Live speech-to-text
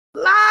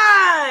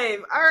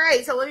All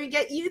right, so let me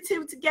get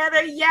YouTube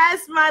together.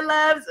 Yes, my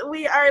loves,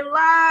 we are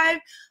live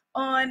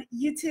on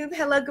YouTube.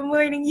 Hello, good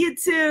morning,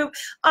 YouTube,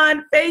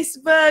 on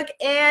Facebook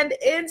and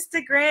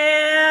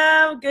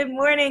Instagram. Good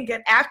morning,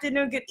 good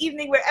afternoon, good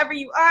evening, wherever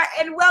you are,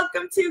 and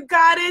welcome to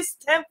Goddess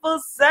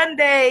Temple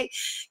Sunday.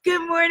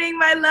 Good morning,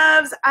 my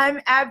loves. I'm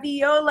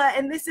Abiola,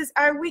 and this is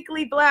our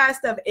weekly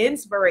blast of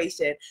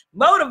inspiration,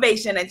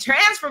 motivation, and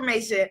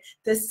transformation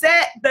to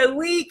set the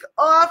week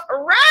off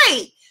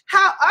right.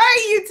 How are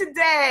you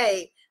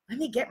today? Let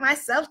me get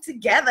myself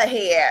together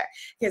here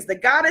because the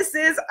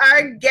goddesses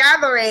are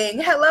gathering.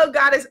 Hello,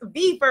 Goddess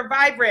V for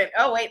Vibrant.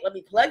 Oh, wait, let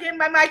me plug in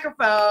my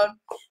microphone.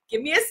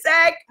 Give me a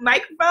sec.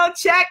 Microphone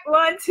check.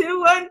 1, 2,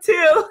 1,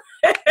 2.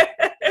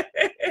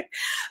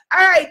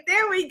 All right,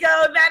 there we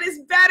go. That is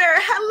better.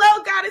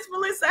 Hello, Goddess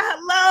Melissa.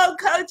 Hello,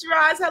 Coach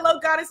Ross. Hello,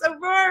 Goddess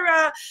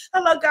Aurora.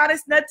 Hello,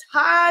 Goddess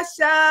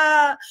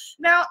Natasha.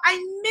 Now,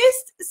 I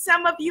missed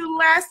some of you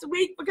last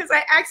week because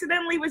I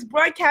accidentally was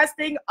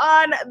broadcasting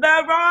on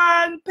the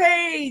wrong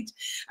page.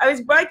 I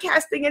was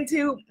broadcasting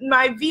into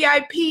my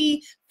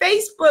VIP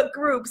Facebook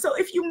group. So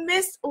if you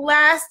missed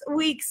last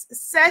week's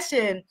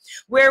session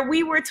where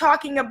we were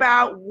talking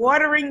about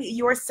watering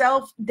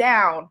yourself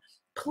down,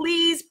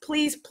 please,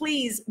 please,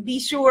 please be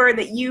sure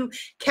that you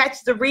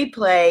catch the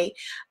replay.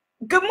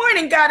 Good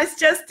morning, Goddess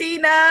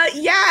Justina.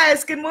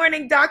 Yes, good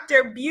morning,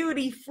 Dr.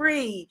 Beauty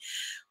Free.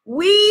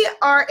 We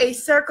are a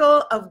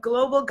circle of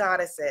global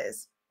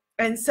goddesses.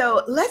 And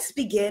so let's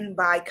begin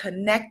by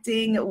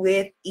connecting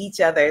with each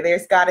other.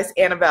 There's Goddess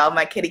Annabelle,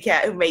 my kitty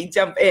cat, who may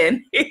jump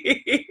in.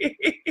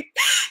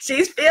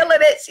 She's feeling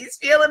it. She's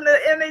feeling the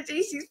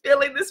energy. She's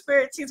feeling the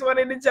spirit. She's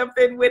wanting to jump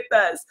in with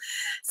us.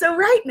 So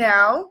right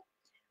now,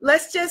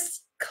 let's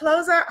just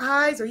close our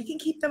eyes, or you can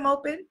keep them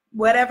open,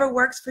 whatever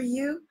works for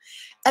you.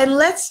 And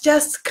let's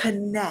just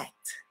connect.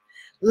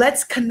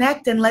 Let's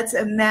connect and let's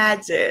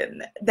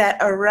imagine that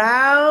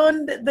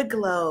around the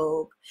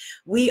globe,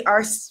 we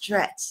are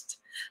stretched.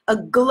 A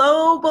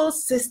global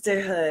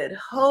sisterhood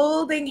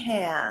holding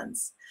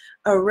hands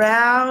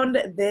around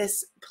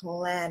this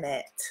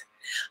planet.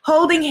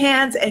 Holding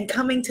hands and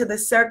coming to the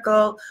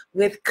circle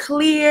with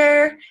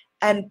clear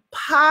and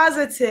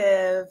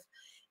positive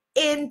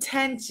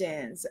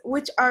intentions,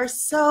 which are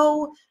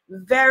so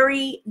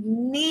very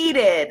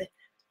needed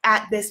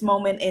at this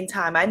moment in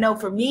time. I know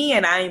for me,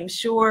 and I am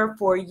sure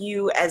for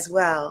you as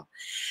well.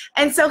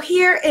 And so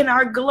here in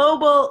our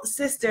global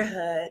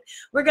sisterhood,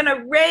 we're going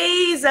to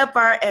raise up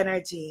our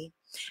energy,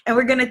 and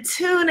we're going to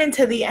tune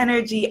into the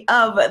energy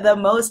of the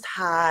Most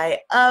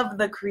High, of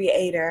the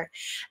Creator.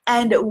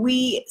 And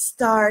we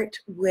start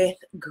with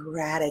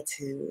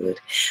gratitude.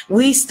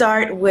 We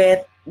start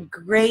with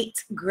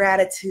great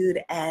gratitude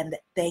and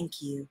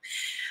thank you.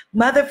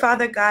 Mother,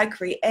 Father, God,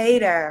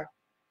 Creator,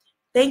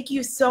 thank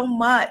you so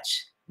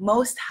much,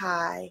 Most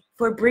High,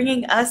 for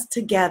bringing us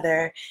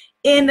together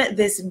in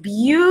this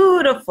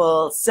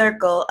beautiful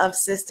circle of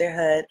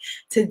sisterhood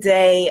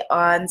today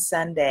on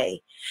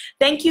Sunday.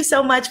 Thank you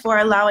so much for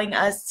allowing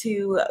us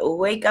to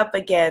wake up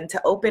again,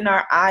 to open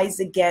our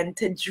eyes again,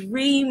 to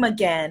dream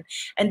again,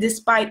 and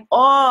despite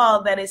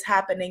all that is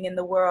happening in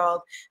the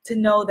world, to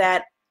know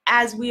that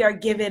as we are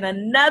given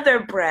another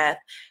breath,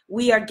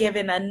 we are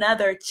given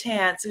another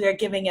chance, we are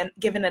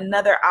given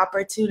another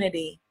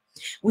opportunity,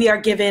 we are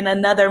given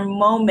another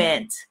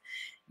moment,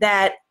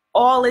 that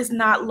all is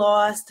not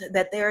lost,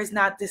 that there is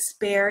not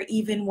despair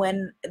even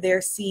when there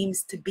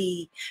seems to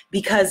be,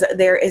 because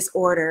there is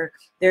order,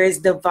 there is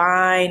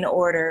divine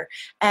order.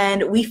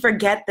 And we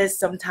forget this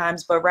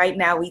sometimes, but right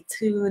now we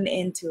tune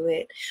into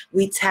it,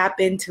 we tap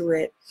into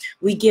it.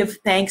 We give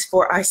thanks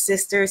for our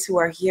sisters who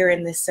are here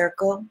in this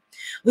circle.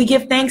 We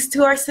give thanks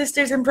to our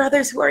sisters and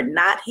brothers who are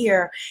not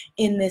here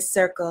in this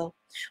circle.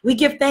 We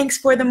give thanks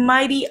for the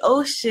mighty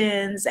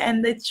oceans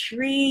and the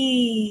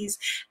trees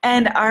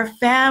and our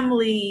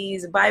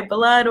families by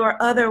blood or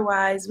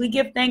otherwise. We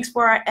give thanks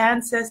for our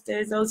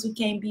ancestors, those who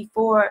came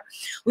before.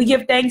 We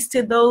give thanks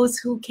to those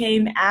who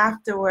came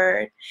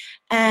afterward.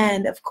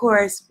 And of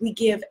course, we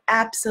give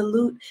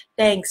absolute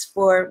thanks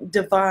for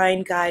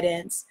divine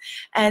guidance.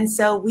 And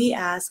so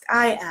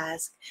I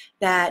ask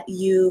that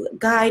you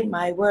guide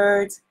my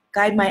words,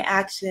 guide my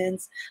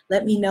actions.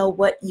 Let me know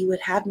what you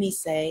would have me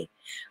say,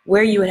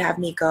 where you would have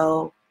me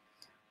go,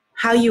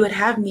 how you would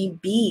have me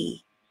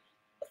be,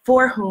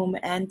 for whom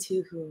and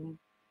to whom.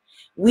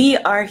 We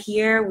are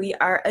here, we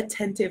are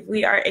attentive,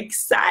 we are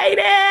excited,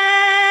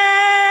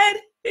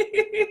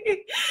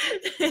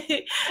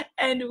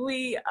 and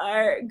we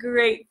are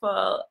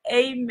grateful.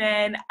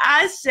 Amen.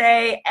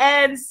 Ashe,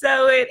 and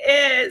so it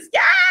is.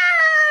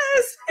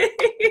 Yes!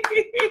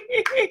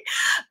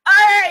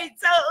 All right,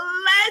 so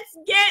let's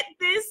get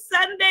this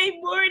Sunday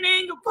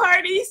morning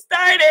party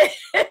started.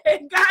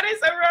 Goddess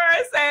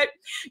Aurora said,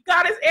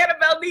 Goddess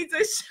Annabelle needs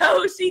a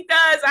show. She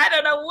does. I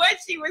don't know what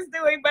she was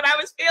doing, but I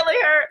was feeling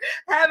her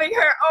having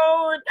her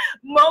own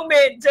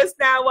moment just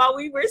now while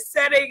we were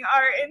setting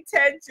our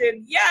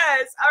intention.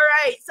 Yes.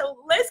 All right,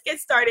 so let's get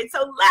started.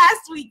 So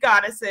last week,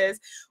 goddesses,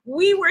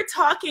 we were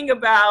talking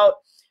about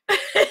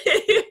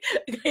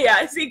Yeah,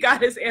 I see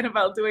Goddess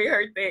Annabelle doing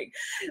her thing.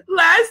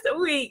 Last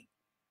week,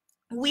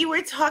 we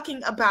were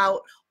talking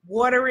about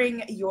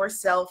watering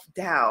yourself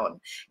down.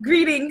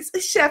 Greetings,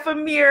 Chef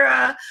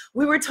Amira.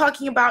 We were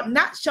talking about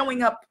not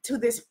showing up to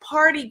this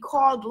party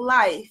called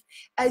life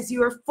as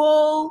your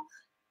full,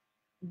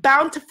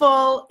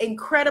 bountiful,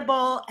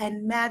 incredible,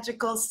 and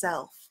magical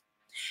self.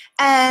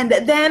 And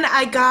then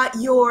I got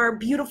your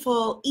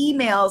beautiful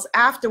emails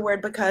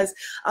afterward because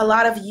a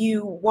lot of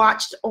you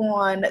watched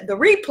on the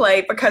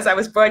replay because I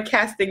was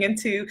broadcasting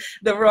into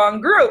the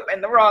wrong group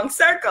and the wrong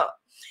circle.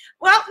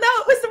 Well, no,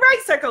 it was the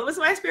right circle. It was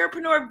my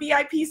Spiritpreneur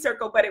VIP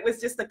circle, but it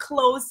was just a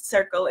closed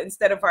circle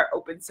instead of our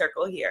open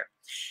circle here.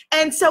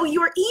 And so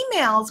your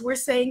emails were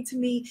saying to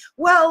me,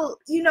 well,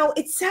 you know,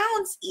 it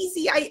sounds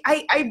easy.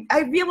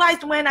 I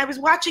realized when I was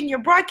watching your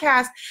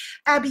broadcast,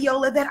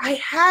 Abiola, that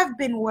I have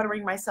been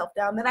watering myself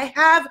down, that I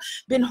have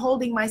been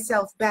holding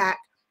myself back.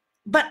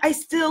 But I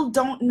still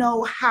don't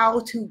know how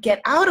to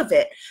get out of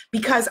it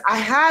because I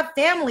have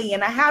family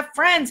and I have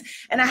friends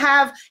and I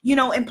have, you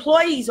know,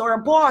 employees or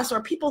a boss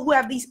or people who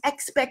have these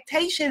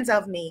expectations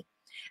of me.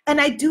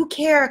 And I do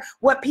care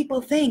what people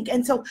think.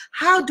 And so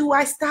how do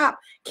I stop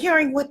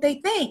caring what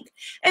they think?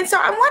 And so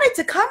I wanted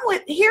to come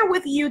here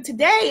with you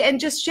today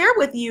and just share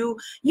with you,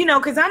 you know,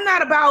 because I'm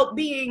not about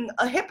being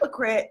a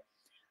hypocrite.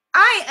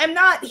 I am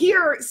not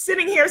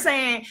sitting here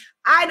saying,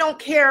 I don't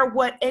care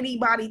what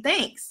anybody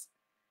thinks.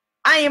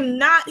 I am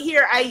not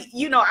here.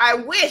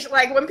 I wish,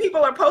 like, when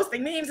people are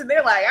posting memes and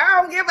they're like, I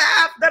don't give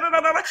a F, da, da,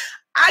 da, da, da.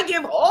 I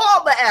give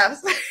all the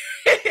Fs.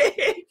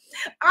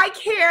 I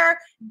care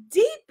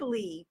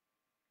deeply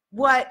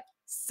what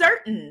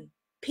certain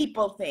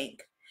people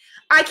think.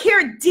 I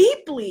care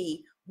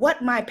deeply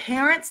what my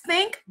parents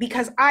think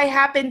because I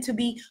happen to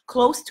be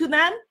close to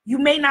them. You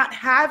may not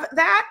have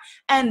that,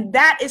 and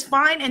that is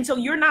fine. And so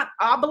you're not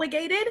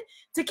obligated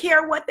to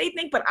care what they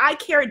think, but I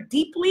care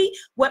deeply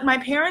what my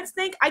parents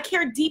think. I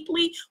care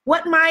deeply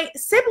what my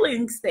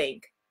siblings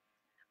think.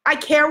 I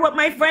care what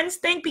my friends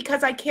think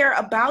because I care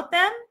about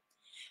them.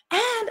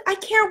 And I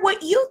care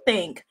what you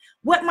think,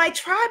 what my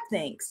tribe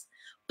thinks.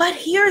 But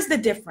here's the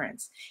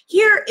difference.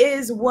 Here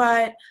is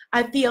what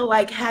I feel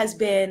like has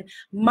been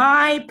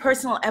my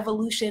personal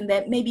evolution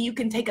that maybe you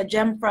can take a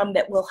gem from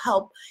that will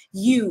help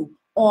you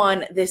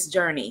on this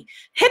journey.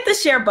 Hit the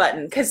share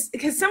button because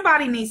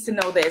somebody needs to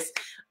know this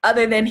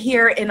other than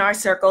here in our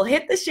circle.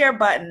 Hit the share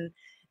button.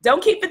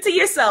 Don't keep it to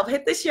yourself.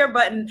 Hit the share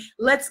button.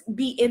 Let's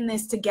be in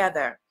this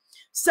together.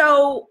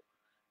 So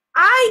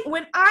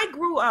when I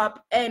grew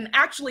up and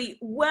actually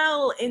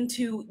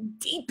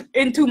deep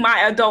into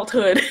my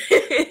adulthood,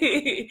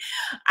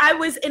 I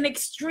was an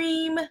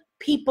extreme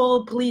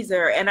people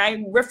pleaser. And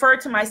I refer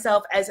to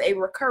myself as a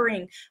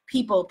recurring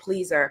people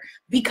pleaser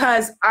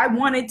because I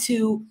wanted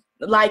to,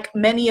 like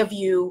many of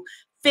you,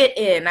 fit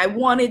in. I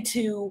wanted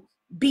to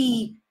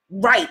be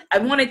right. I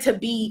wanted to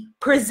be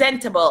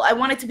presentable. I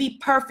wanted to be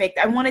perfect.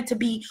 I wanted to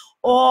be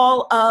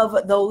all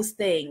of those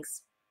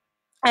things.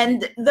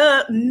 And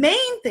the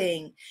main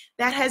thing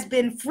that has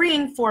been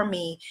freeing for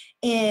me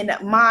in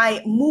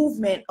my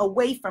movement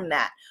away from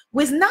that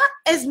was not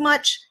as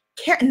much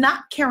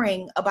not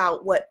caring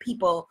about what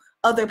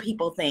other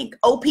people think.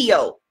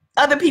 OPO,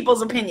 other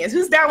people's opinions.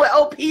 Who's down with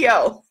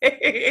OPO?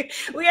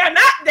 We are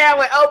not down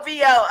with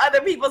OPO,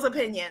 other people's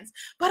opinions.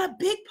 But a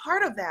big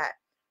part of that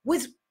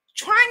was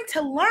trying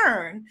to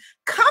learn,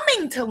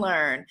 coming to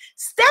learn,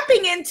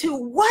 stepping into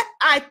what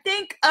I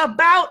think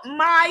about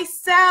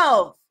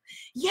myself.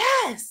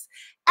 Yes,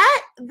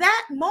 at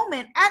that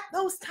moment, at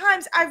those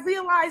times, I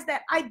realized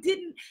that I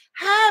didn't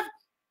have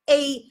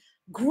a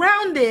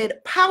grounded,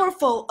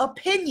 powerful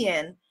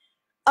opinion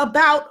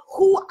about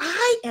who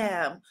I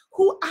am,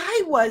 who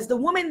I was, the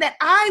woman that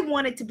I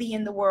wanted to be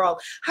in the world,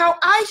 how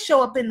I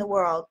show up in the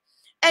world.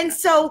 And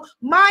so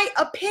my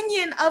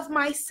opinion of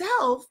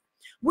myself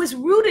was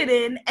rooted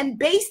in and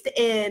based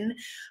in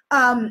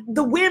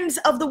the whims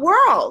of the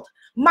world.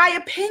 My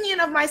opinion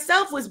of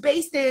myself was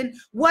based in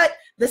what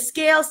the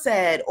scale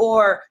said,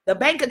 or the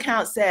bank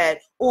account said,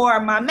 or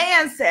my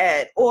man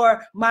said,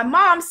 or my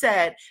mom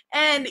said.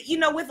 And, you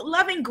know, with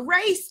loving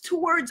grace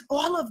towards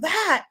all of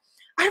that,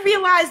 I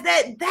realized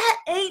that that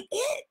ain't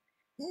it.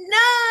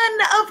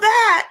 None of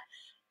that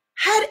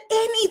had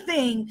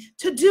anything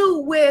to do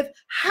with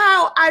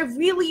how I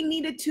really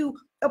needed to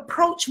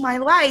approach my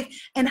life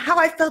and how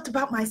I felt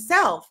about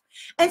myself.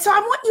 And so I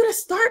want you to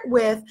start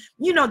with,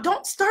 you know,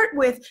 don't start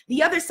with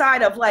the other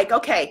side of like,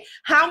 okay,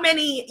 how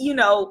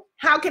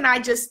can I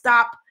just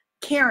stop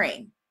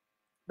caring?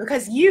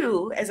 Because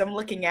you, as I'm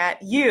looking at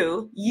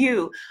you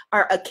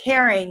are a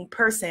caring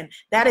person.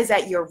 That is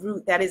at your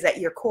root. That is at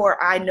your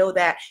core. I know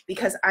that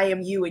because I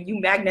am you, and you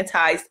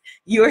magnetized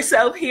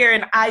yourself here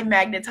and I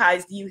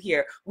magnetized you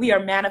here. We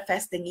are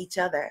manifesting each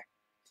other.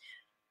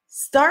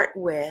 Start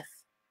with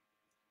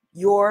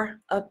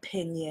your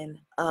opinion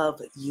of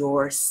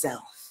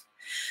yourself.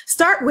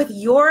 Start with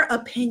your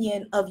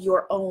opinion of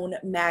your own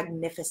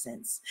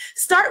magnificence.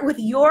 Start with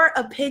your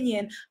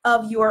opinion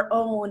of your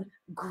own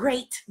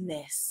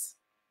greatness.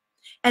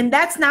 And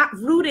that's not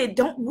rooted,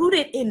 don't root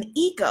it in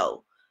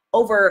ego.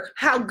 over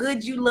how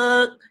good you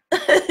look,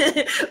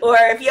 or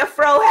if your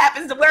fro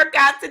happens to work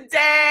out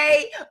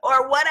today,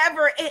 or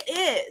whatever it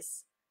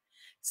is.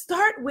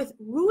 Start with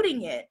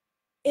rooting it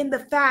in the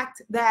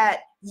fact that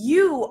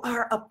you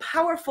are a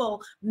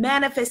powerful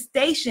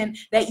manifestation,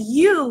 that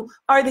you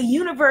are the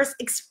universe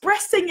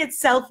expressing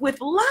itself with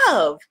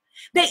love,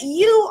 that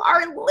you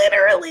are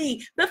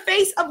literally the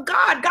face of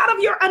God, God of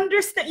your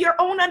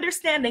own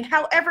understanding,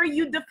 however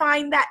you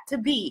define that to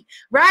be,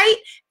 right?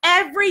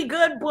 Every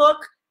good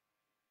book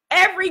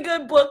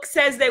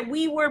says that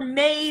we were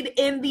made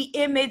in the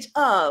image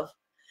of.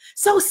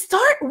 So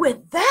start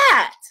with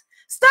that.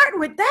 Start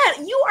with that.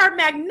 You are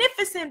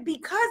magnificent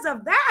because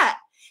of that.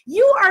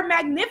 You are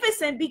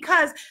magnificent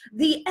because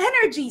the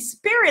energy,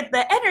 spirit,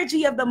 the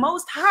energy of the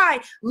Most High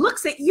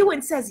looks at you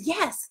and says,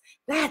 yes,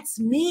 that's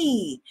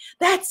me.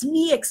 That's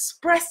me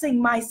expressing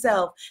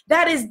myself.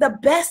 That is the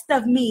best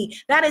of me.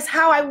 That is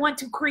how I want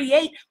to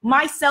create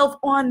myself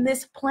on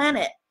this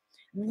planet.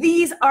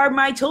 These are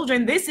my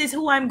children. This is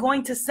who I'm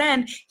going to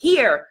send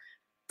here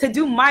to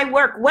do my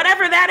work,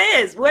 whatever that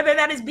is, whether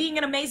that is being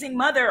an amazing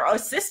mother or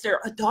sister,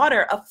 a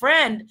daughter, a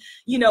friend,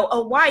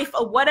 a wife,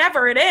 or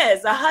whatever it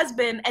is, a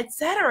husband,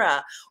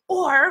 etc.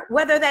 Or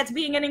whether that's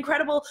being an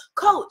incredible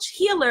coach,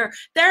 healer,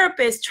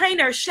 therapist,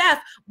 trainer, chef,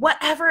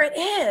 whatever it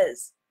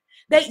is,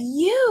 that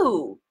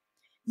you,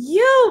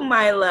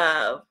 my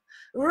love,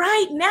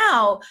 right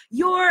now,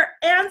 your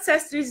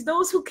ancestors,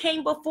 those who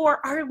came before,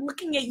 are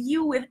looking at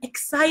you with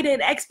excited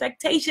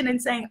expectation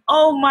and saying,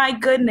 oh my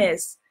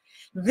goodness,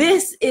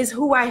 this is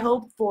who I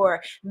hoped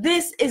for.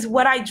 This is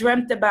what I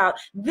dreamt about.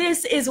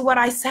 This is what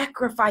I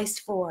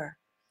sacrificed for.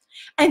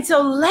 And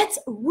so let's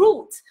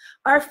root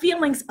our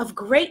feelings of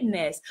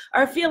greatness,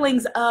 our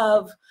feelings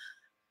of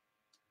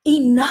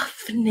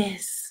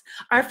enoughness,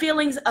 our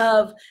feelings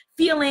of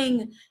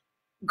feeling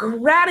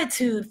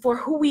gratitude for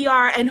who we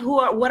are and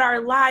what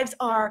our lives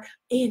are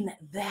in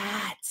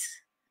that.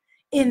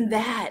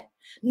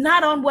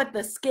 Not on what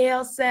the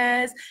scale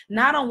says,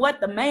 not on what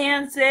the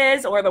man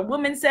says or the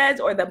woman says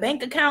or the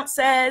bank account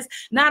says,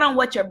 not on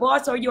what your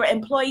boss or your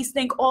employees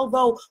think,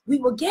 although we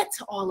will get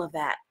to all of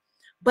that,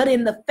 but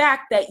in the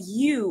fact that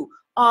you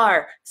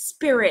are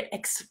spirit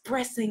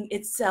expressing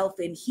itself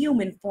in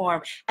human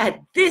form at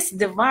this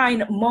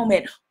divine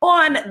moment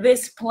on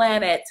this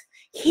planet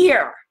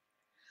here.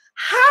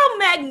 How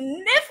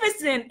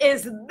magnificent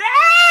is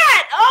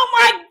that? Oh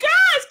my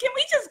gosh, can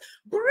we just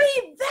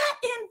breathe that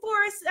in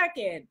for a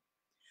second?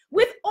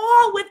 With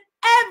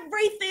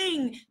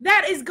everything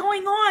that is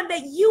going on,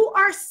 that you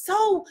are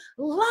so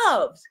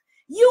loved.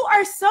 You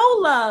are so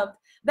loved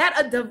that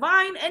a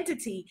divine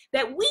entity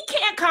that we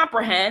can't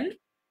comprehend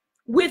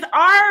with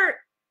our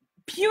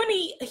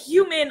puny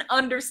human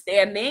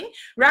understanding,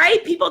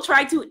 right? People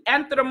try to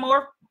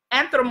anthropomorphize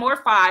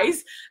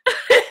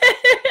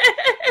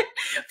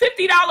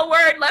 $50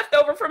 word left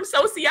over from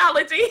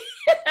sociology.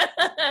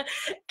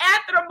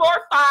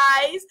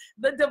 Anthropomorphize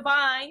the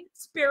divine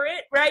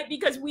spirit, right?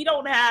 Because we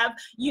don't have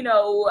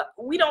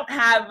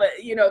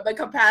the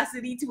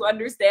capacity to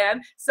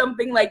understand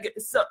something like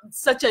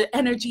such an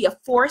energy of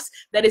force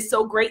that is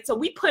so great. So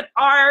we put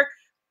our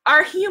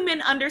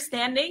human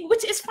understanding,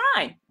 which is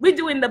fine. We're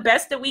doing the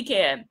best that we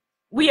can.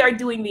 We are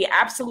doing the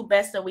absolute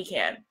best that we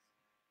can.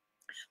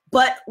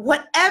 But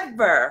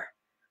whatever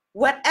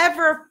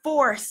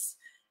force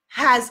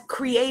has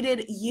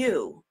created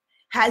you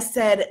has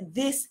said,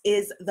 this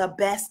is the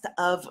best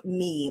of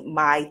me,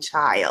 my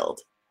child.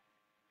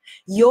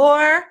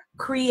 Your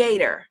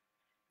creator,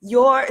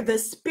 the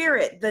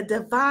spirit, the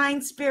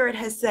divine spirit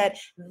has said,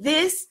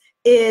 this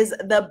is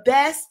the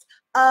best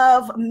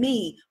of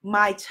me,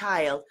 my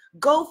child.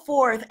 Go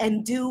forth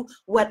and do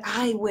what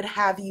I would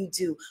have you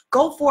do.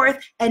 Go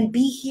forth and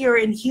be here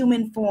in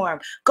human form.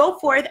 Go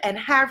forth and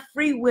have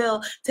free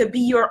will to be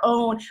your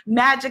own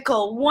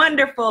magical,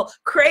 wonderful,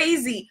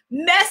 crazy,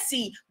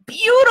 messy,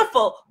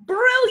 beautiful,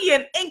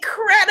 brilliant,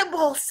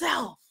 incredible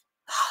self.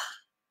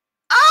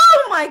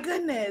 Oh my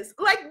goodness.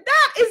 Like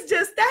that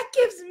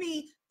gives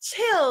me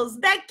chills.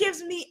 That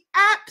gives me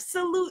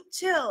absolute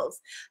chills.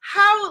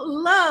 How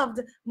loved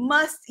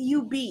must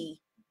you be?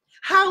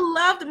 How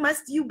loved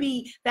must you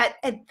be that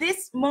at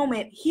this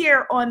moment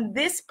here on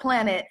this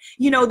planet,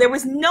 there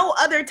was no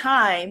other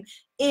time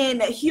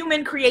in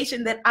human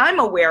creation that I'm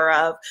aware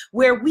of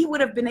where we would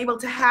have been able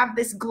to have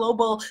this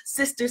global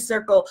sister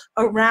circle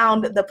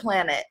around the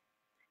planet.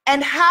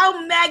 And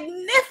how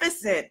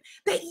magnificent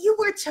that you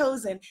were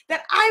chosen,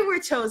 that I were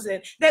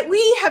chosen, that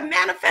we have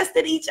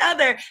manifested each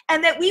other,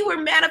 and that we were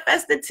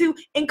manifested to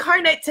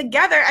incarnate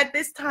together at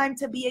this time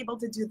to be able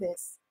to do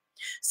this.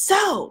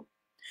 So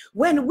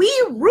when we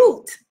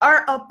root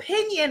our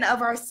opinion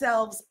of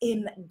ourselves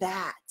in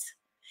that,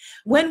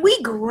 when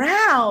we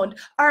ground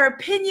our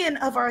opinion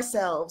of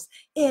ourselves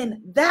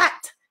in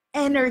that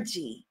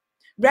energy,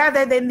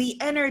 rather than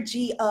the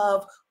energy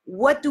of,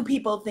 what do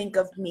people think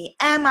of me?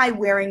 Am I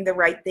wearing the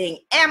right thing?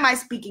 Am I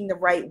speaking the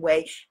right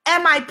way?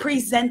 Am I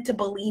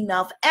presentable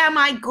enough? Am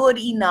I good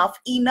enough?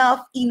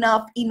 Enough.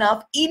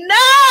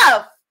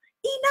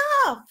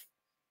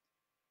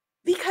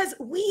 Because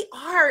we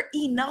are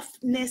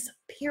enoughness,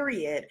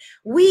 period.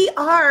 We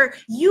are,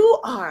 you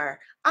are,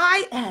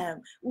 I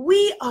am,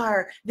 we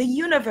are the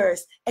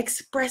universe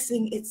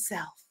expressing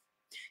itself.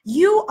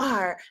 You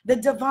are the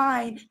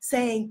divine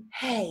saying,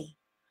 hey,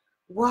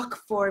 walk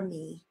for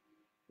me,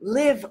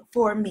 live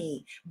for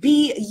me,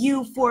 be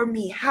you for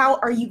me. How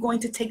are you going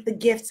to take the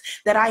gifts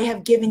that I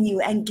have given you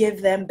and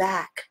give them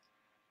back?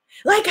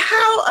 Like,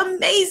 how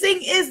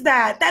amazing is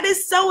that? That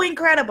is so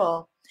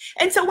incredible.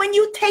 And so when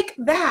you take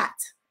that,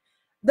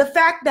 the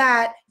fact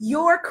that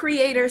your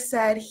creator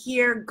said,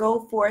 here,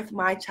 go forth,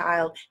 my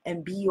child,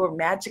 and be your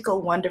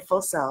magical,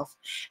 wonderful self.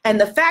 And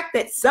the fact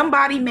that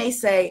somebody may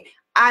say,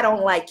 I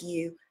don't like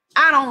you.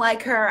 I don't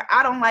like her.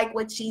 I don't like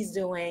what she's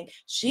doing.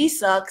 She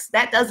sucks.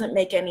 That doesn't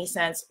make any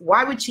sense.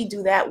 Why would she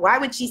do that? Why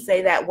would she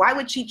say that? Why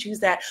would she choose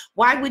that?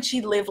 Why would she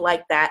live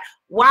like that?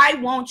 Why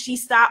won't she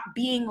stop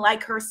being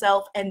like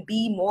herself and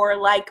be more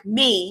like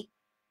me?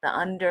 The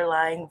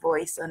underlying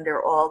voice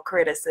under all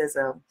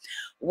criticism.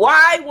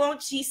 Why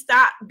won't she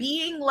stop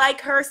being like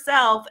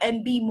herself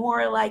and be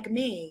more like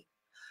me?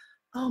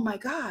 Oh my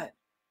God.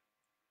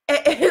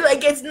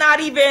 Like, it's not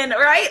even,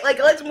 right? Like,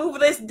 let's move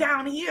this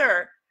down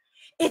here.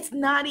 It's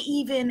not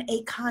even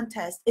a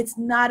contest. It's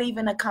not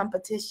even a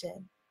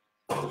competition.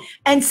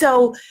 And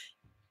so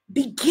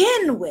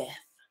begin with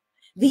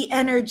the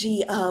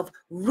energy of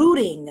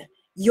rooting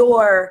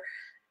your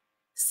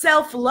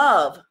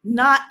self-love,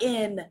 not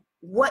in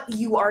what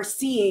you are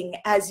seeing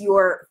as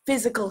your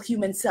physical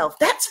human self.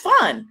 That's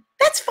fun.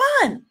 That's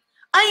fun.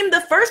 I am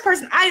the first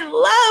person. I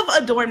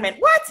love adornment.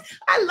 What?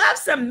 I love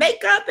some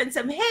makeup and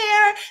some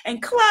hair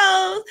and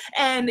clothes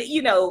and,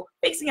 you know,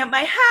 fixing up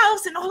my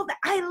house and all of that.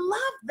 I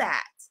love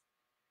that.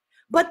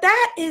 But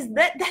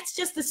that's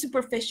just the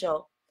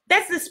superficial.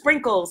 That's the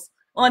sprinkles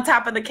on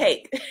top of the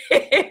cake.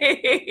 That's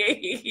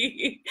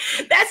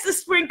the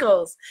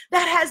sprinkles.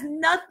 That has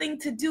nothing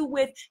to do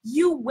with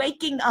you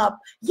waking up.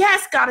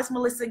 Yes, Goddess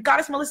Melissa.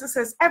 Goddess Melissa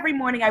says, every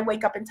morning I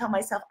wake up and tell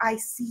myself, I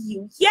see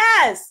you.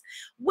 Yes,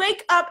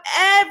 wake up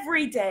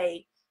every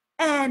day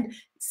and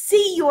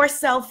see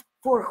yourself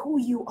for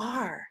who you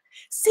are.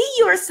 See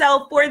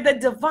yourself for the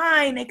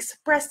divine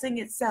expressing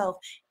itself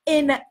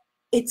in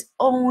its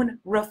own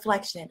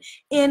reflection,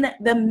 in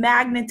the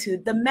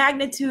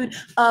magnitude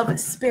of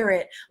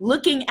spirit,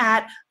 looking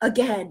at,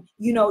 again,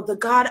 you know, the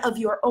God of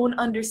your own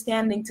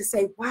understanding to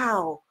say,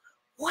 wow,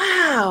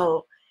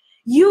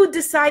 you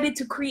decided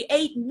to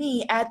create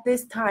me at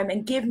this time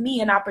and give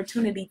me an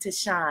opportunity to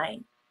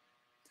shine.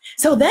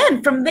 So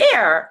then from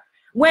there,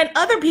 when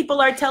other people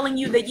are telling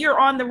you that you're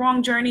on the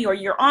wrong journey or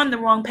you're on the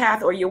wrong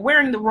path or you're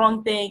wearing the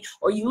wrong thing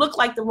or you look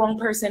like the wrong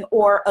person,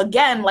 or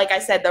again, like I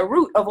said, the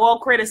root of all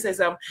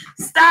criticism,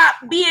 stop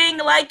being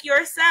like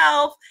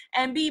yourself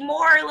and be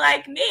more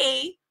like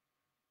me,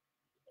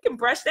 you can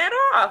brush that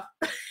off.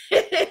 You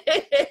can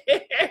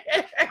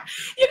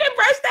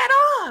brush that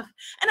off.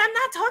 And I'm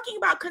not talking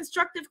about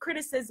constructive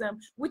criticism,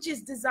 which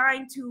is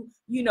designed to,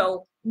 you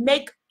know,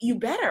 make you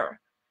better.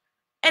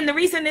 And the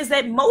reason is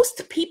that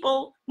most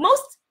people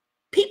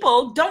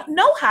don't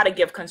know how to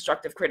give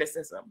constructive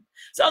criticism.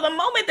 So the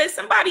moment that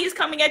somebody is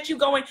coming at you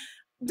going,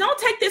 don't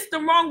take this the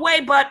wrong way,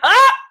 but all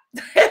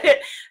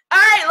right,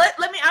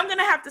 I'm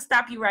gonna have to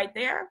stop you right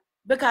there,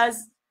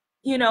 because,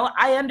 you know,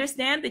 I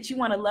understand that you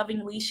want to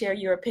lovingly share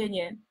your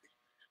opinion,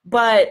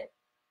 but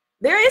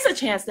there is a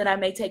chance that I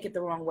may take it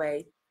the wrong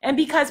way. And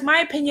because my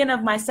opinion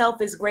of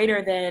myself is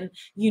greater than,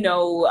 you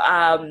know,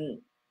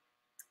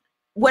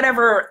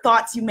 whatever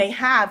thoughts you may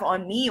have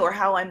on me or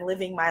how I'm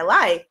living my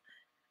life,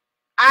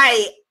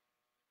 I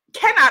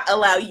cannot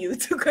allow you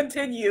to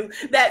continue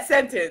that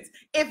sentence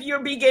if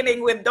you're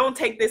beginning with don't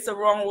take this the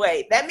wrong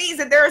way. That means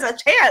that there is a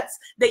chance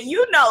that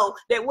you know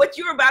that what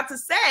you're about to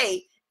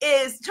say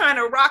is trying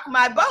to rock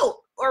my boat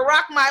or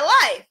rock my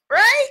life,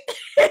 right?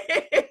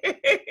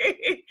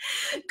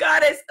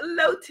 Goddess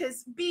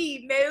Lotus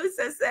B.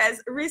 Meusa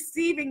says,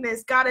 receiving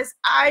this. Goddess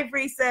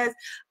Ivory says,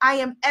 I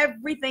am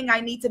everything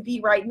I need to be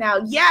right now.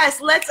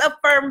 Yes, let's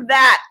affirm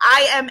that.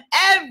 I am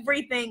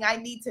everything I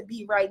need to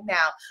be right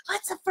now.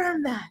 Let's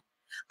affirm that.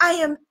 I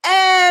am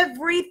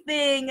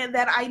everything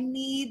that I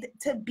need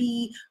to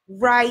be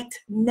right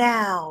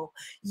now.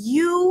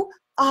 You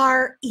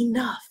are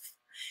enough.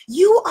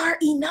 You are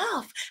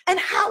enough. And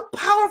how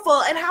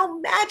powerful and how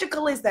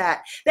magical is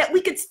that? That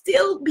we could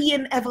still be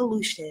in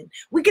evolution.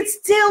 We could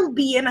still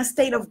be in a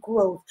state of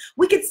growth.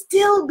 We could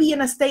still be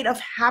in a state of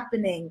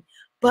happening.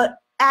 But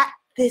at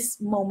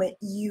this moment,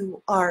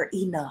 you are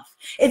enough.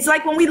 It's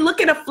like when we look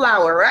at a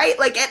flower, right?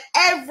 Like at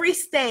every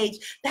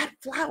stage, that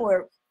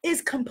flower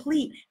is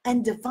complete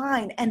and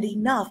divine and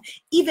enough,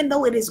 even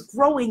though it is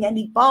growing and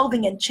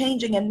evolving and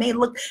changing and may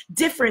look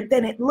different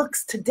than it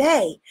looks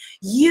today.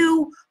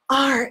 You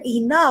are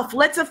enough.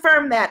 Let's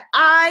affirm that.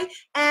 I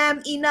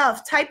am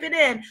enough. Type it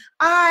in.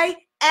 I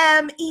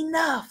am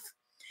enough.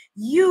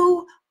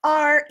 You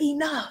are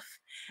enough.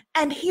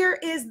 And here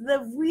is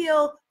the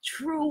real,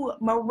 true,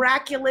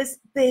 miraculous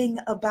thing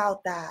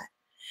about that.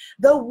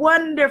 The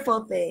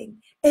wonderful thing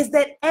is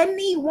that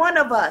any one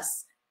of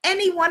us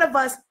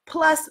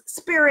plus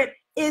spirit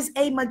is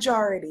a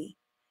majority.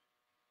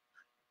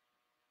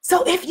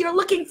 So if you're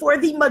looking for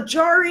the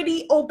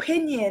majority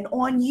opinion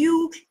on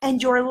you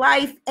and your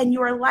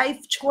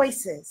life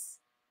choices,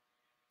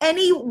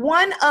 any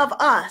one of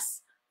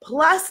us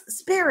plus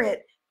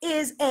spirit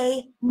is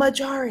a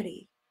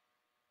majority.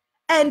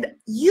 And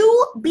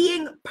you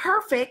being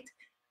perfect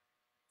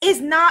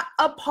is not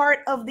a part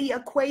of the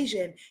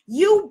equation.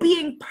 You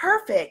being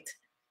perfect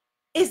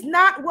is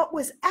not what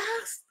was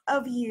asked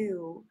of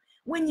you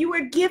when you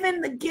were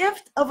given the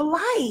gift of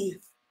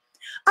life.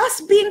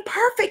 Us being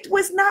perfect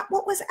was not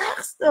what was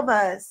asked of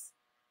us,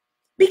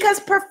 because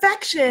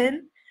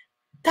perfection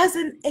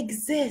doesn't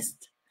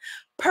exist.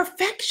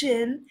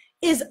 Perfection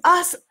is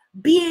us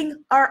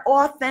being our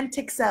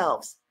authentic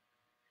selves.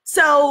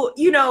 So,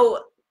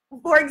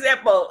 for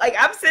example, like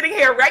I'm sitting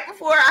here right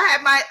before I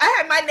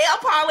had my nail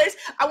polish.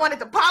 I wanted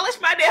to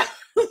polish my nails,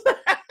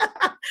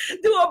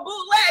 do a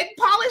bootleg,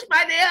 polish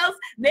my nails,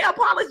 nail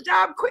polish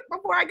job quick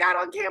before I got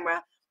on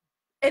camera,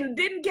 and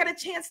didn't get a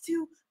chance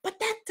to. But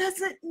that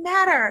doesn't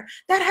matter.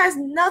 That has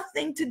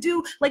nothing to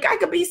do. Like I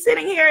could be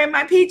sitting here in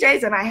my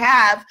PJs,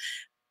 and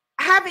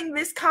having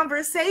this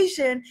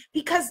conversation,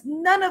 because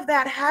none of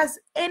that has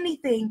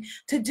anything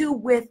to do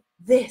with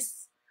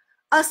this,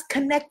 us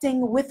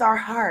connecting with our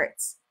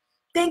hearts.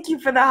 Thank you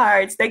for the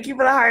hearts. Thank you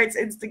for the hearts,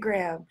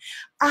 Instagram.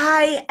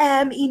 I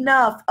am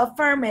enough.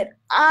 Affirm it.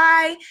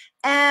 I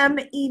am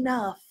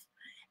enough.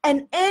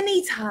 And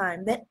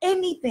anytime that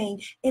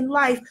anything in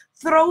life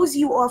throws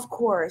you off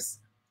course,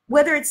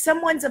 whether it's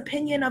someone's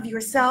opinion of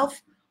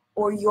yourself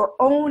or your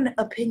own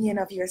opinion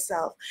of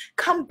yourself,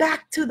 come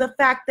back to the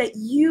fact that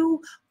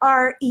you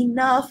are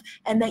enough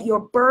and that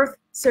your birth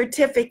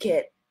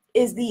certificate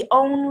is the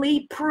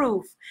only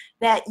proof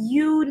that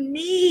you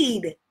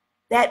need,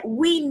 that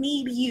we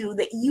need you,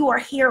 that you are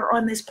here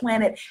on this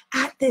planet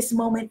at this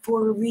moment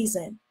for a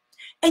reason.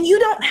 And you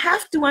don't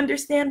have to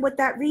understand what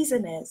that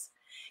reason is.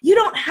 You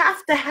don't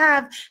have to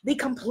have the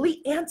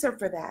complete answer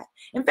for that.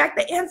 In fact,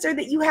 the answer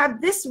that you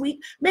have this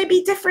week may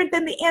be different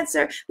than the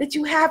answer that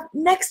you have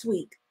next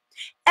week.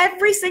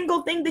 Every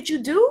single thing that you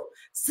do,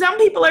 some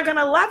people are going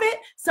to love it.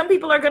 Some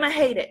people are going to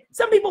hate it.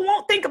 Some people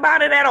won't think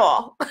about it at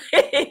all.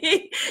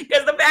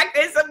 Because the fact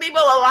is, a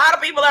lot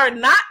of people are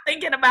not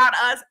thinking about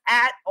us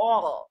at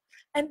all.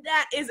 And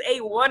that is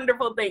a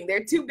wonderful thing.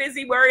 They're too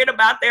busy worrying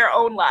about their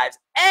own lives.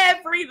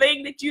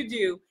 Everything that you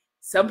do,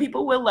 some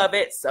people will love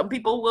it. Some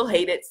people will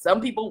hate it.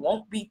 Some people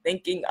won't be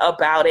thinking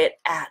about it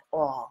at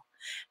all.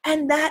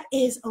 And that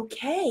is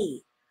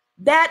okay.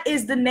 That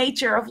is the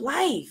nature of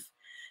life.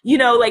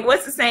 Like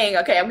what's the saying?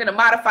 Okay, I'm going to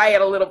modify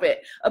it a little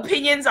bit.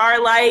 Opinions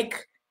are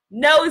like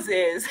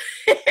noses.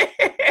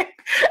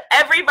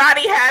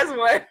 Everybody has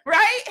one,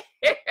 right?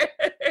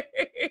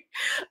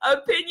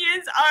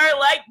 Opinions are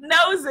like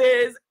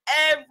noses.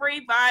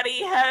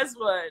 Everybody has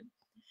one.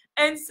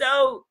 And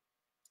so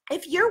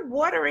if you're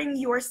watering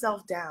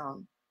yourself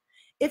down,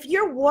 if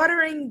you're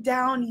watering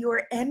down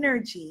your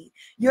energy,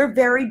 your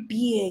very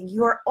being,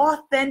 your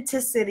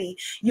authenticity,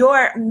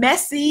 your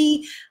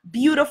messy,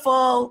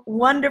 beautiful,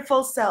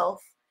 wonderful self,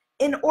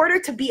 in order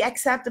to be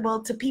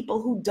acceptable to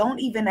people who don't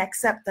even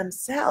accept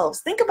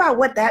themselves, think about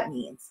what that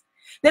means.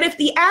 That if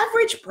the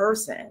average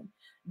person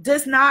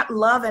does not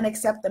love and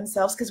accept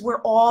themselves, because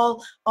we're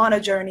all on a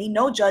journey,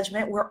 no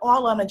judgment, we're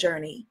all on a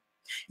journey.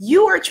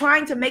 You are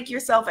trying to make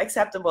yourself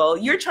acceptable.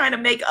 You're trying to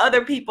make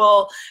other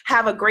people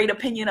have a great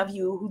opinion of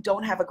you who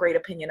don't have a great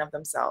opinion of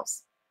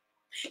themselves.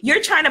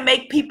 You're trying to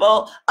make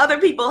other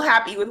people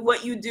happy with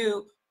what you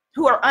do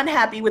who are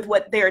unhappy with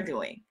what they're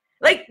doing.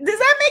 Like, does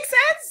that make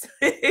sense?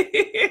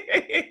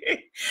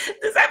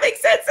 Does that make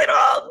sense at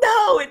all?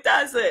 No, it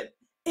doesn't.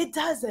 It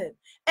doesn't.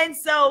 And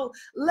so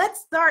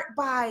let's start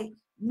by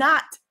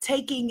not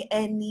taking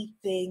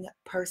anything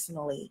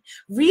personally,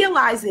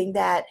 realizing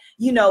that,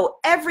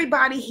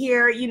 everybody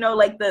here,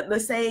 like the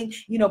saying,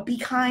 be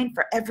kind,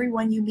 for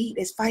everyone you meet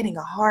is fighting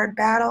a hard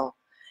battle.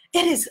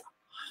 It is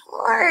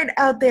hard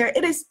out there.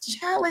 It is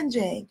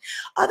challenging.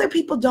 Other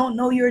people don't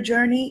know your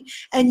journey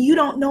and you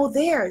don't know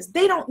theirs.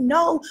 They don't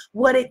know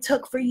what it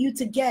took for you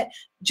to get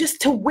just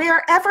to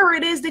wherever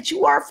it is that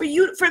you are,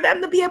 for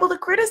them to be able to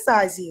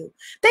criticize you.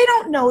 They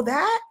don't know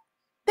that.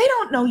 They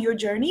don't know your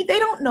journey. They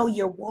don't know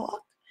your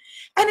walk.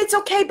 And it's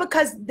okay,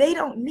 because they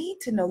don't need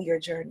to know your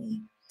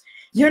journey.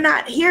 You're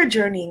not here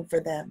journeying for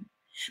them.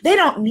 They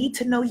don't need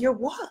to know your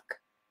walk.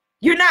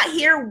 You're not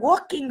here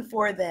walking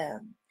for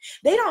them.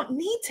 They don't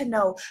need to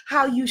know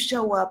how you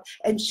show up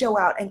and show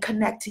out and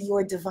connect to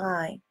your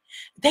divine.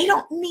 They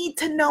don't need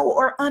to know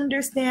or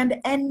understand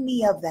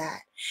any of that.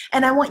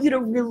 And I want you to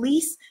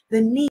release the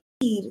need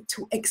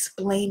to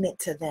explain it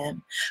to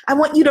them. I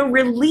want you to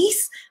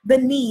release the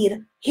need.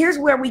 Here's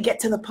where we get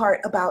to the part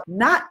about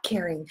not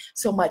caring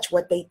so much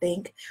what they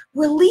think.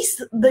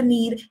 Release the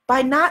need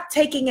by not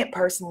taking it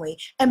personally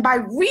and by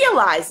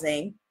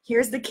realizing,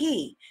 here's the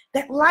key,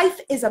 that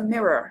life is a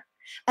mirror,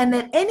 and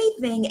that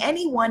anything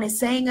anyone is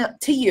saying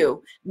to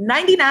you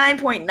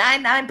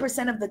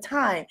 99.99% of the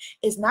time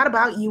is not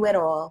about you at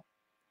all.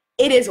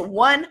 It is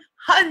 100%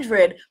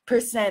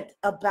 100%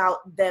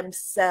 about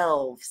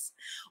themselves.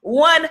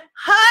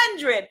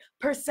 100%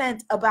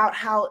 about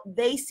how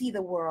they see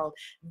the world,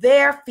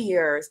 their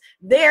fears,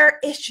 their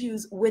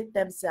issues with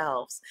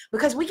themselves.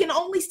 Because we can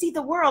only see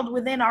the world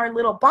within our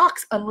little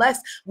box unless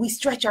we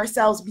stretch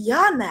ourselves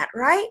beyond that,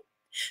 right?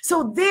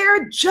 So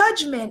their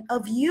judgment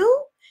of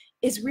you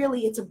is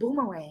really, it's a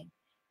boomerang.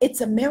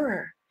 It's a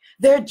mirror.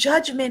 Their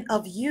judgment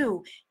of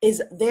you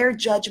is their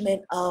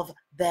judgment of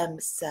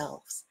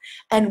themselves.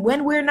 And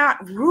when we're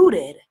not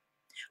rooted,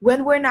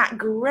 when we're not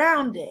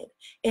grounded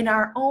in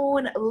our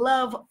own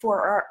love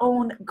for our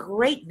own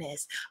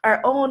greatness, our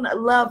own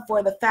love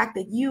for the fact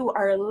that you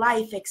are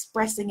life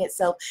expressing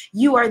itself,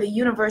 you are the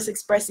universe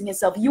expressing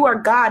itself, you are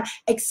God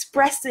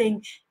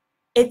expressing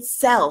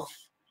itself,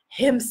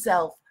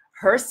 himself,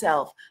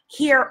 herself,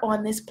 here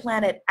on this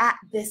planet at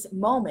this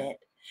moment,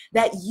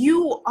 that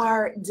you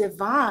are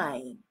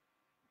divine.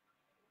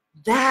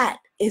 That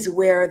is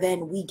where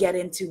then we get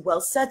into, well,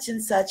 such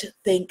and such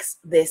thinks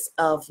this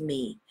of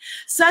me.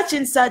 Such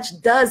and such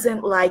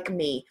doesn't like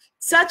me.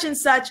 Such and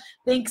such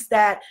thinks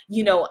that,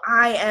 you know,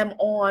 I am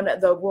on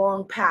the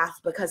wrong path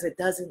because it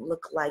doesn't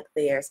look like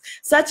theirs.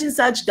 Such and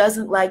such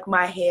doesn't like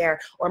my hair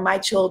or my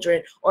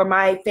children or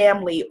my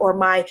family or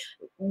my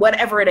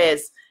whatever it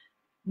is,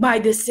 my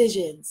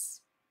decisions.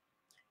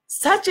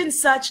 Such and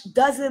such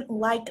doesn't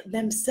like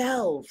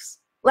themselves.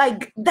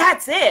 Like,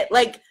 that's it.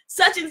 Like,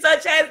 such and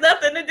such has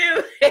nothing to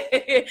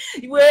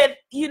do with,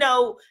 you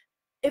know,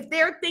 if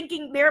they're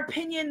thinking their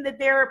opinion that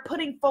they're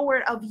putting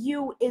forward of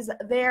you is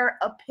their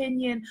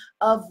opinion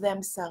of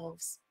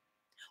themselves,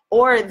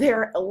 or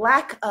their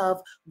lack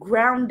of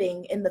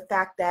grounding in the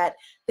fact that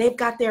they've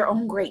got their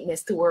own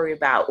greatness to worry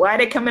about. Why are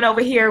they coming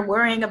over here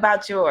worrying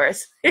about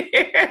yours?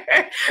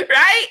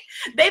 Right?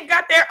 They've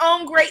got their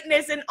own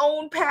greatness and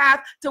own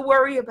path to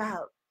worry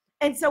about.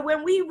 And so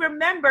when we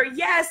remember,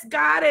 yes,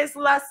 Goddess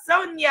La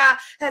Sonia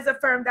has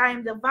affirmed I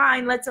am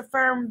divine, let's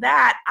affirm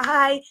that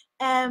I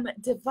am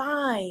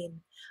divine.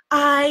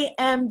 I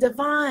am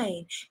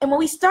divine. And when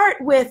we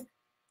start with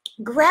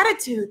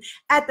gratitude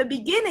at the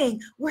beginning,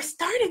 we're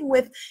starting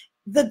with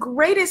the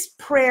greatest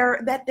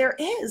prayer that there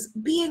is,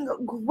 being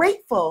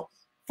grateful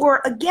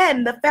for,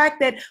 again, the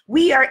fact that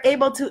we are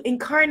able to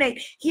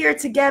incarnate here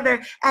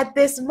together at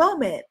this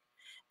moment.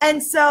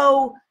 And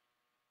so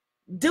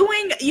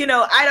doing, you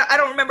know, I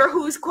don't remember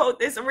whose quote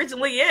this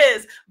originally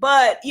is,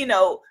 but, you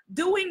know,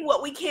 doing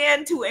what we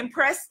can to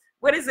impress,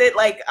 what is it,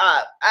 like,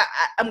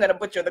 I'm going to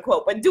butcher the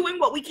quote, but doing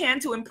what we can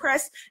to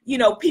impress, you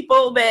know,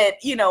 people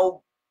that, you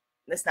know,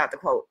 that's not the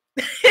quote,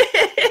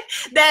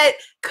 that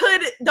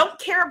don't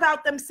care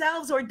about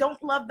themselves or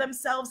don't love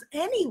themselves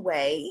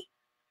anyway,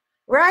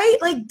 right?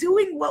 Like,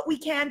 doing what we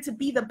can to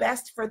be the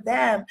best for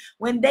them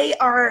when they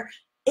are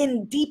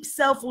in deep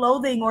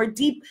self-loathing or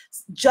deep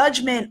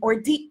judgment or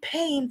deep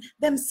pain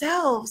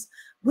themselves.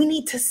 We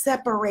need to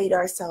separate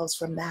ourselves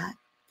from that.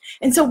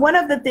 And so one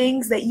of the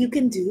things that you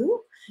can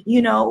do,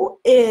 you know,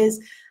 is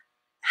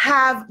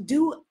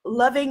do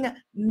loving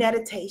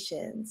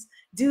meditations,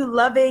 do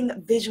loving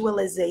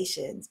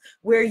visualizations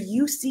where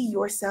you see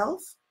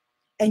yourself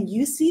and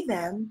you see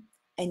them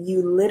and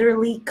you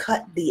literally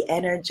cut the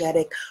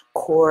energetic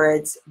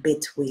cords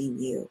between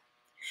you.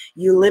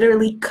 You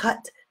literally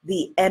cut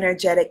the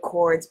energetic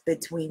cords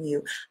between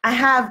you. I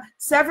have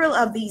several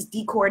of these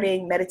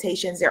decording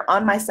meditations. They're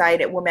on my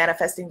site at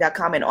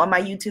we'remanifesting.com and on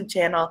my YouTube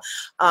channel,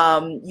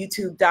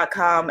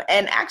 youtube.com,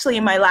 and actually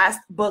in my last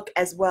book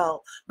as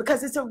well,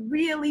 because it's a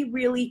really,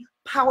 really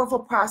powerful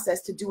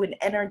process to do an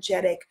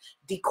energetic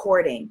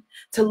decording,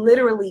 to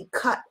literally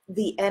cut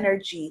the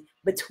energy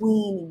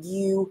between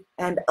you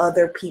and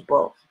other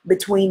people,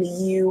 between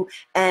you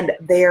and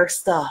their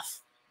stuff.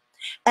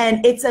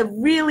 And it's a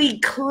really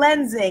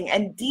cleansing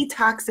and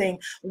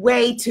detoxing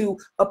way to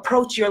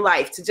approach your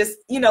life, to just,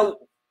 you know,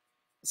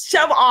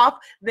 shove off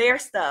their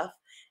stuff.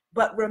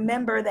 But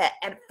remember that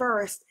at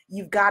first,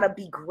 you've got to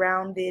be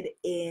grounded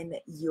in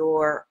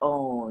your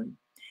own.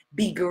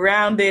 Be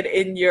grounded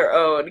in your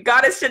own.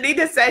 Goddess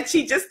Shanita said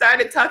she just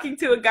started talking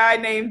to a guy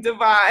named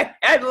Divine.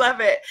 I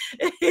love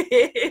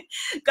it.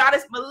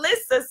 Goddess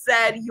Melissa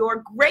said,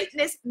 your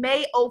greatness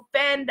may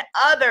offend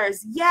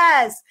others.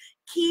 Yes.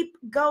 Keep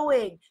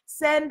going.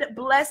 Send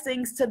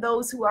blessings to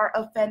those who are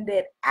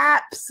offended.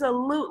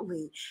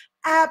 Absolutely.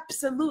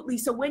 Absolutely.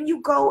 So when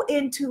you go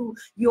into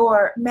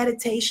your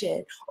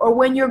meditation or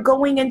when you're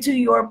going into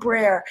your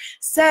prayer,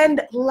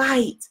 send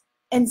light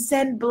and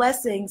send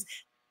blessings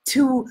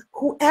to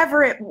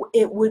whoever it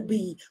would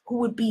be, who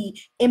would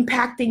be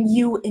impacting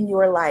you in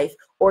your life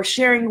or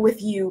sharing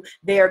with you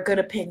their good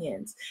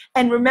opinions.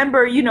 And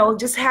remember, you know,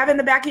 just have in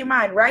the back of your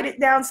mind, write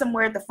it down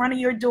somewhere at the front of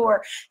your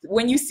door.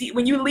 When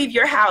you leave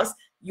your house,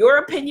 your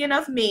opinion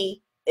of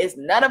me is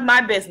none of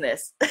my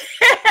business.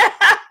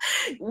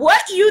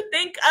 What you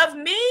think of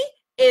me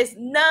is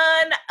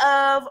none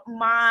of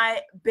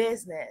my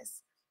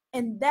business.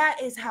 And that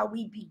is how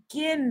we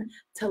begin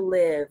to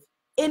live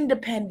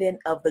independent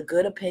of the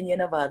good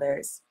opinion of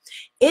others,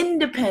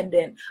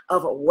 independent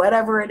of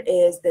whatever it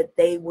is that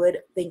they would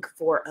think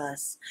for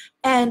us.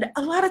 And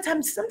a lot of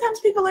times, sometimes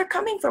people are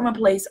coming from a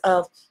place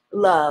of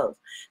love.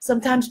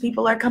 Sometimes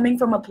people are coming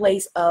from a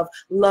place of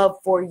love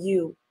for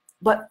you,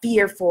 but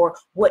fear for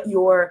what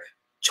your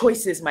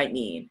choices might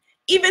mean.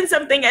 Even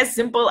something as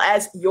simple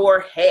as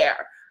your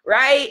hair,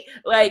 right?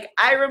 Like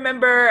I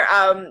remember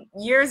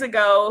years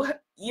ago,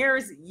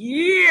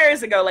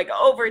 like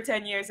over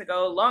 10 years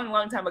ago,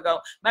 long time ago,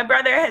 my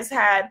brother has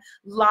had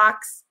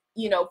locks,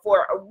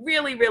 for a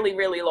really, really,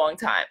 really long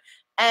time.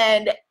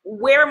 And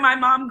where my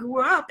mom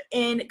grew up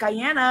in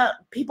Guyana,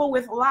 people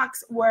with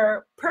locks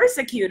were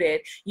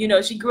persecuted.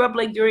 She grew up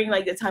like during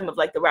like the time of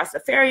like the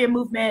Rastafarian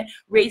movement,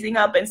 raising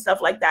up and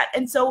stuff like that.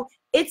 And so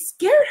it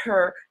scared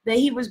her that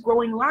he was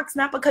growing locks,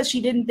 not because she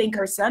didn't think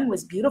her son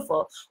was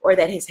beautiful or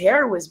that his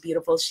hair was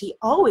beautiful. She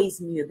always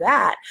knew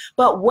that,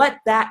 but what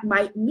that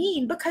might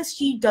mean, because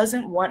she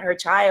doesn't want her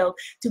child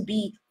to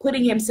be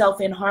putting himself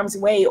in harm's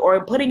way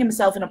or putting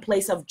himself in a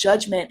place of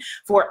judgment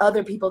for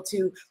other people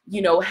to,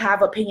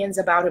 have opinions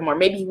about him, or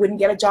maybe he wouldn't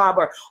get a job,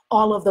 or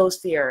all of those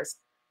fears.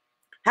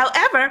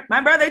 However, my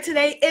brother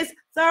today is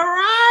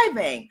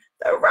thriving,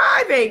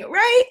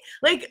 right?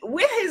 Like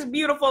with his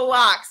beautiful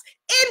locks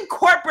in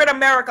corporate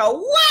America.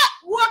 What?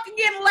 Walking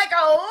in like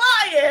a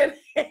lion.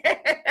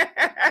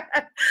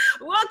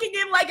 Walking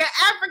in like an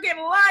African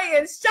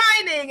lion,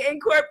 shining in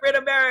corporate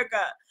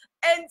America.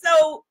 And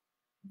so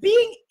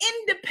being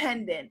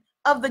independent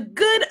of the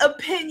good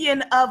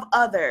opinion of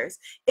others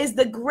is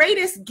the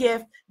greatest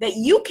gift that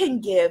you can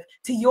give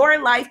to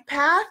your life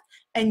path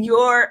and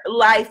your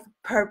life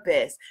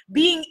purpose.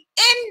 Being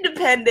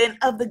independent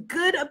of the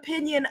good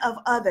opinion of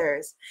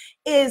others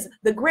is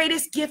the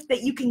greatest gift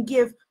that you can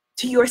give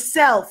to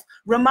yourself,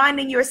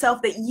 reminding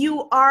yourself that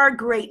you are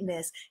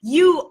greatness,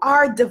 you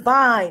are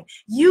divine,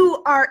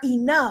 you are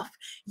enough,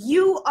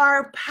 you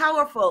are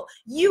powerful,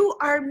 you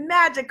are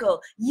magical,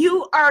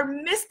 you are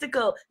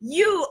mystical,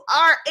 you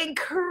are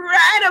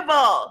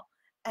incredible,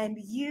 and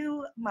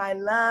you, my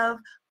love,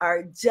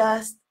 are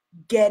just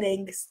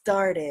getting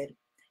started.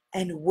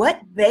 And what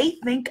they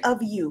think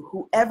of you,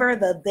 whoever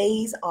the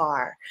theys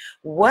are,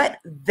 what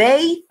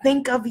they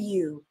think of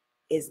you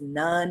is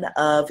none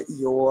of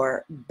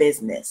your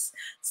business.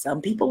 Some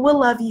people will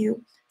love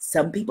you.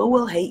 Some people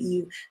will hate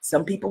you.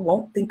 Some people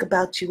won't think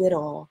about you at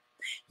all.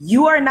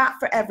 You are not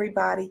for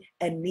everybody,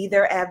 and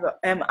neither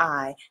am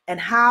I. And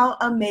how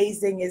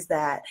amazing is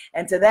that?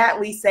 And to that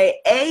we say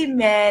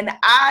amen,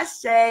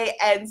 ashe,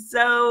 and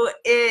so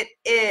it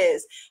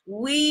is.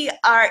 We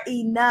are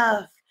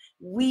enough.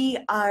 We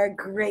are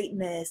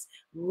greatness.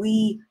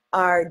 We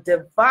are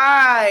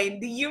divine.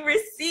 Do you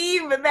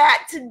receive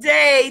that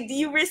today? Do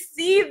you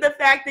receive the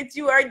fact that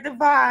you are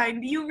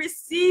divine? Do you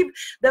receive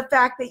the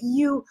fact that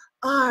you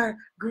are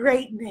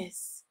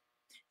greatness?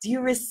 Do you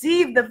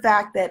receive the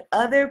fact that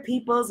other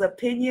people's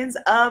opinions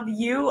of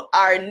you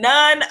are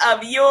none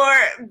of your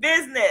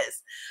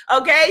business?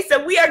 Okay,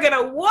 so we are going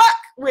to walk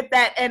with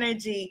that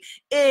energy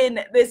in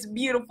this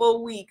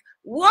beautiful week.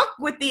 Walk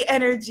with the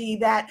energy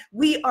that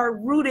we are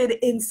rooted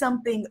in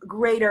something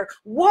greater.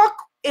 Walk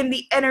in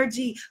the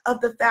energy of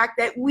the fact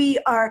that we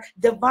are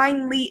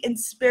divinely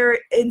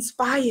inspired,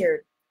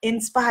 in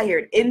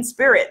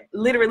spirit.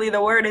 Literally,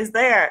 the word is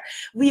there.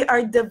 We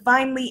are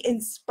divinely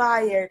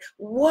inspired.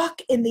 Walk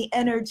in the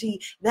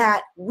energy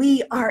that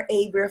we are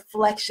a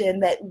reflection,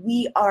 that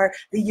we are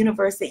the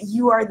universe, that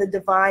you are the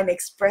divine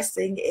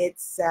expressing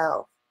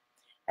itself.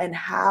 And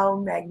how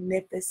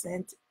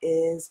magnificent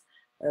is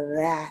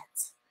that?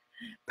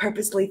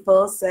 Purposely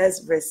Full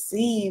says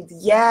received.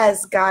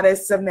 Yes,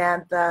 Goddess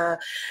Samantha.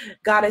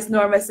 Goddess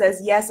Norma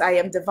says, yes, I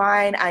am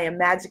divine. I am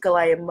magical.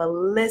 I am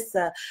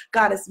Melissa.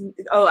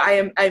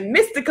 I'm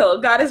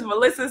mystical. Goddess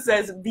Melissa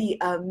says, be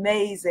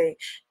amazing.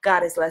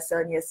 Goddess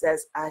LaSonia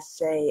says,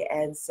 ashe,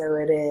 and so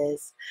it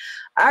is.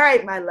 All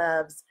right, my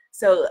loves.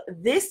 So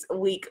this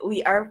week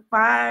we are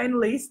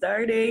finally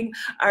starting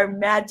our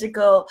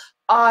magical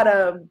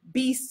autumn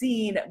Be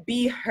Seen,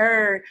 Be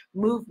Heard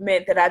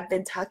movement that I've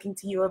been talking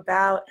to you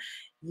about.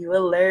 You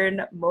will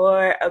learn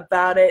more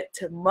about it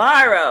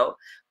tomorrow.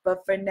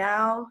 But for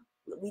now,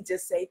 we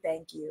just say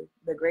thank you.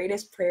 The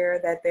greatest prayer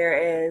that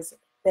there is.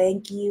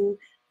 Thank you,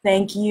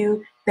 thank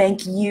you,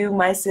 thank you,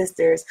 my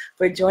sisters,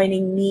 for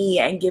joining me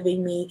and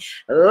giving me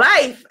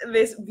life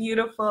this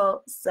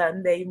beautiful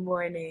Sunday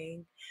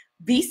morning.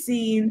 Be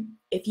seen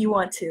if you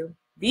want to.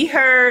 Be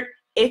heard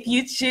if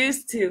you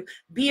choose to.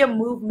 Be a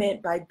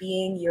movement by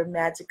being your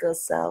magical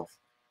self.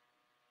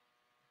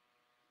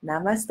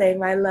 Namaste,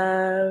 my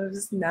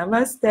loves.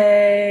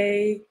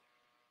 Namaste.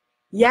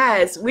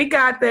 Yes, we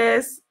got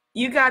this.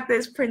 You got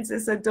this,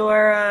 Princess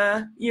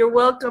Adora. You're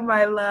welcome,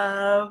 my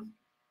love.